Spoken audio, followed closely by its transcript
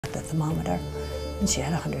the thermometer, and she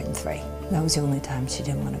had 103. That was the only time she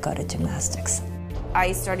didn't want to go to gymnastics.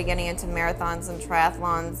 I started getting into marathons and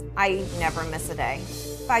triathlons. I never miss a day.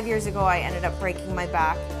 5 years ago, I ended up breaking my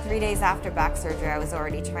back. 3 days after back surgery, I was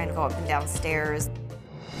already trying to go up and down stairs.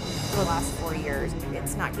 For the last 4 years,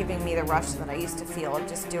 it's not giving me the rush that I used to feel of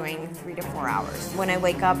just doing 3 to 4 hours. When I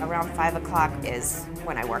wake up around 5 o'clock is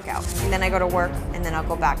when I work out. And then I go to work, and then I'll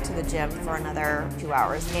go back to the gym for another 2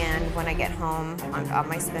 hours. And when I get home, I'm on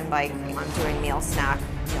my spin bike, I'm doing meal snack.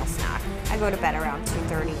 I go to bed around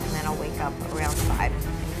 2:30, and then I'll wake up around 5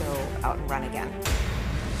 and go out and run again.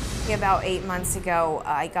 About 8 months ago,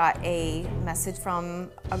 I got a message from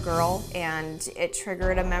a girl, and it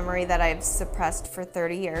triggered a memory that I've suppressed for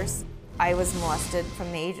 30 years. I was molested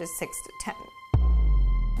from the age of 6 to 10.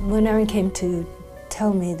 When Erin came to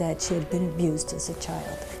tell me that she had been abused as a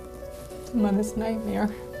child. It's a mother's nightmare.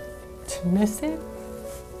 To miss it,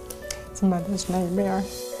 it's a mother's nightmare.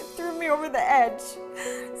 It threw me over the edge.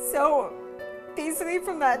 So basically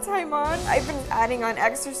from that time on, I've been adding on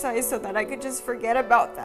exercise so that I could just forget about that.